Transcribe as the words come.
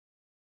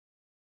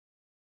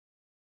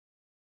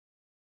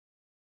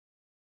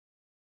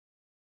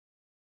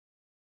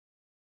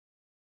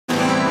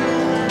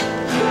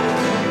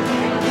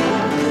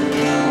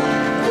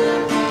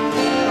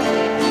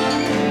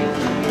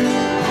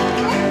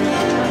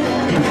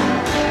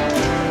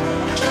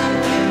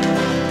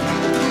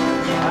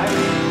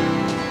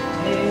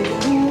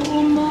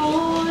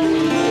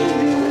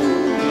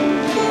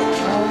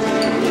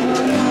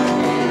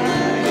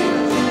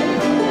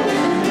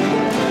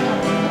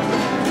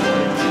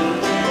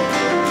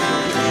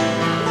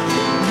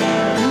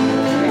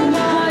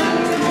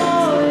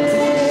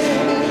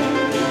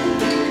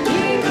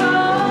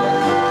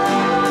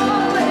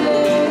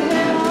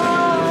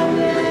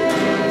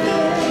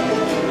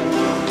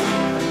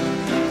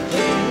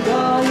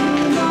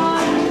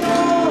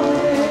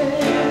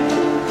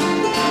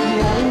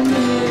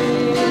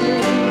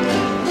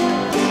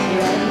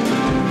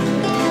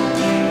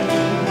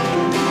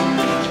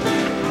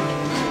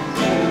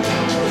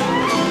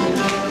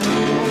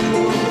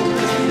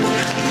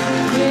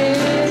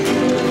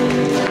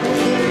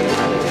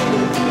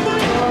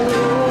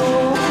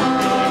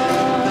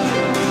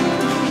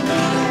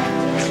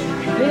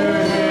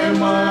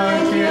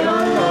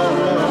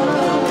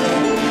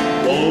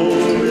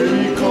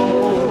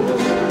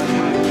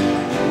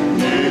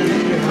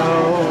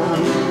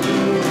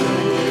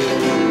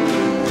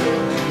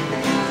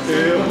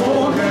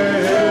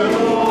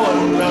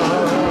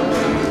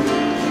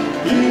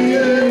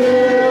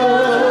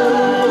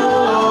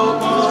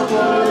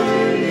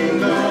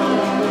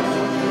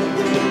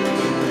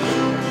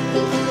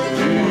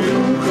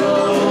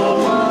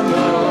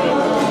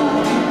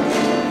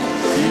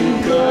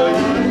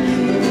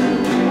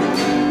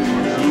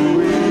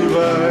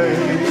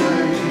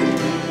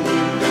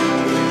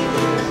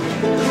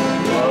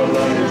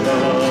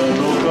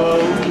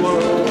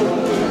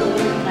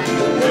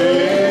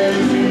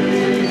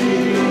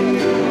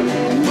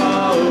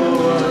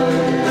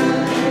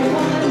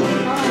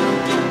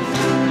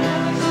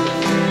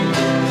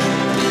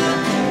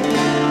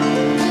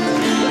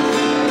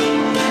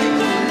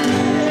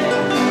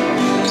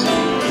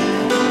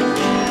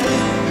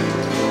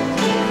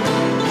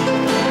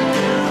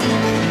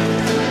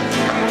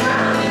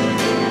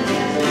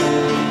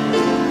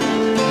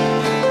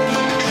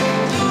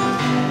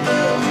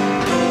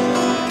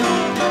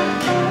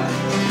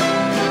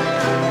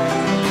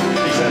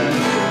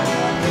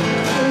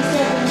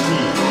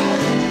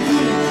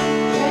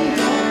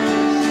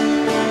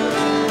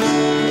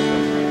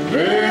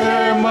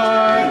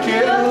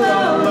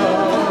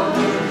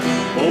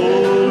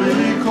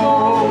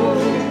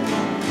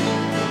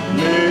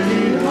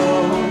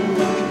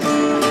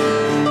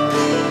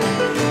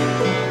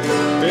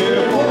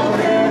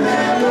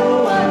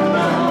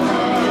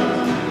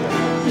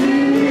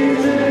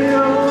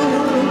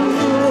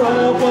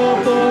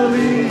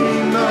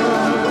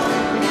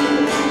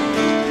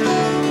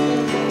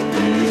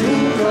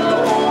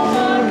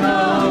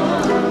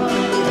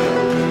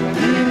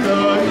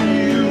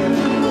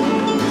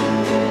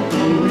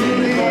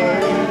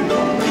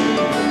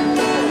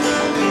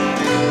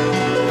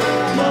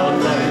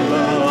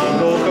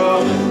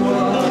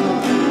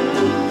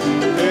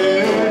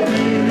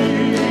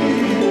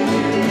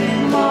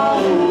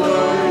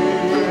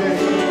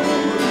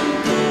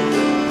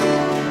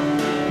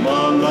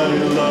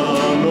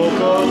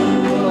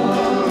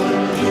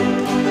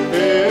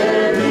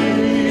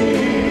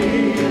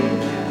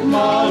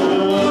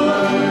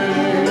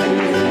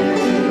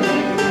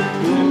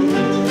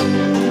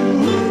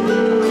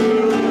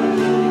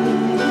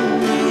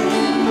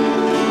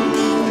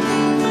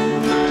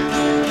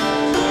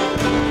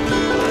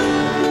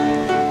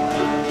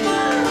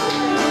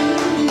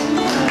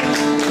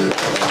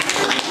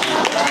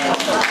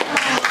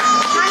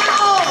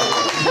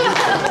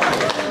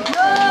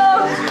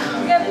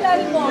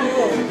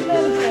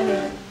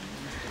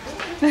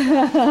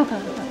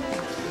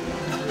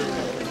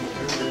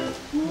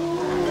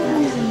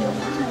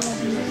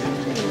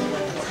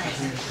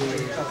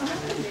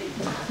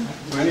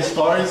Any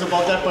stories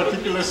about that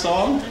particular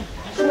song?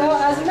 Well,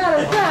 as a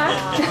matter of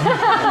fact,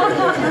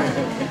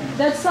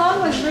 that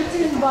song was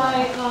written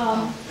by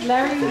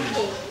Larry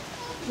Rivera.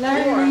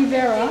 Larry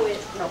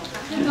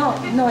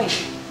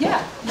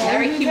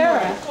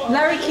Rivera.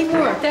 Larry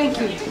Kimura, thank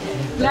you.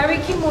 Larry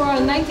Kimura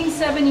in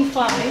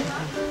 1975.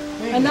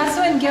 And that's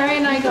when Gary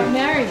and I got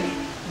married.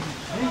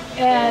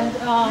 And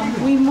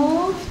we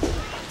moved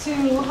to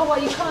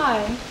Hawaii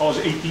Kai. I was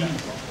 18.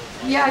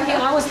 Yeah,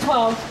 I was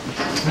 12.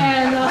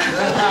 And,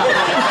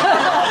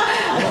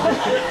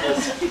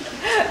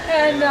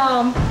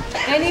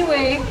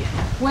 anyway,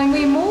 when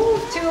we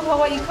moved to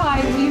Hawaii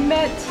Kai, we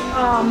met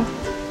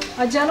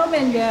a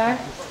gentleman there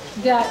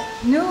that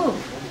knew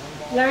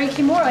Larry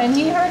Kimura, and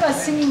he heard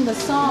us singing the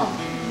song.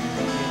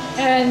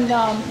 And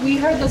we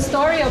heard the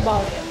story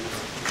about it.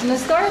 And the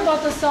story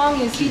about the song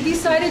is he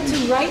decided to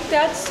write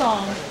that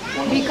song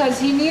because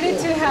he needed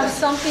to have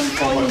something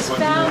for his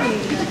family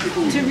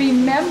to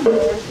remember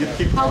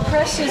how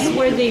precious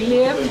where they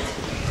lived.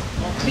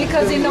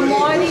 Because in the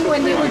morning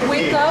when they would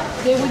wake up,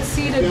 they would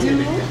see the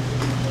dew.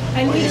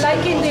 And he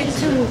likened it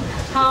to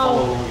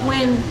how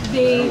when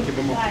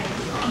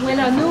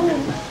a new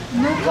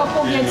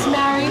couple gets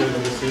married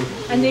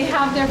and they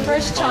have their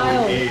first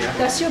child,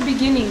 that's your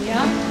beginning,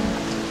 yeah?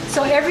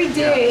 So every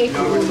day,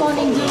 good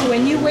morning dew,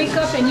 when you wake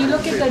up and you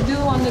look at the dew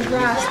on the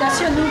grass, that's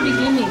your new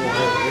beginning.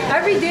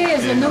 Every day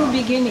is a new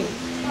beginning.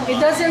 It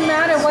doesn't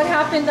matter what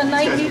happened the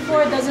night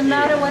before, it doesn't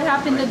matter what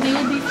happened the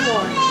day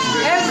before.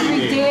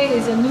 Every day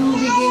is a new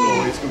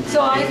beginning.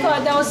 So I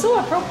thought that was so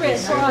appropriate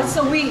for us.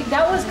 So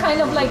that was kind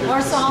of like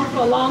our song for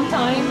a long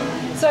time.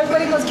 So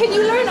everybody goes, can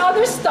you learn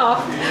other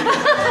stuff?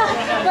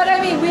 But I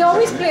mean, I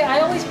always play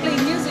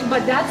music,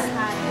 but that's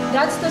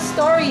the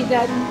story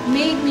that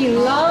made me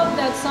love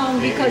that song,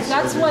 because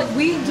that's what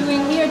we're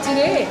doing here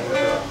today.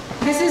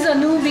 This is a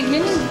new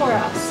beginning for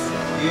us,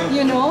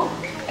 you know?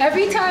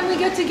 Every time we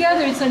get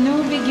together, it's a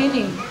new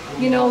beginning.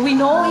 You know, we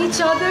know each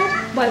other,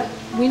 but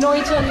we know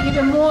each other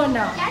even more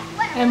now.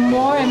 And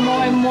more and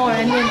more and more.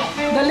 And then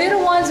the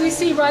little ones we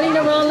see running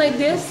around like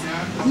this,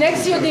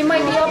 next year they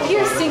might be up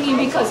here singing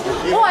because,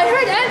 oh, I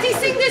heard Auntie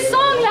sing this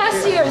song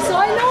last year, so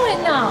I know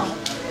it now.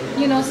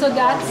 You know, so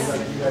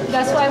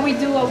that's why we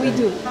do what we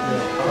do.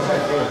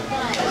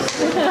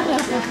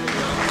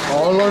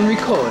 All on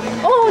recording.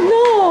 Oh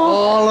no!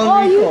 All on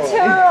recording. You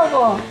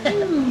terrible.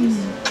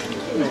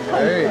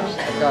 Hey, I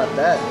got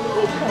that.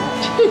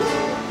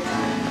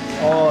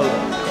 All on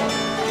recording.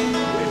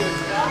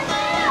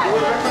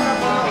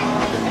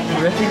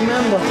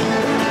 Remember.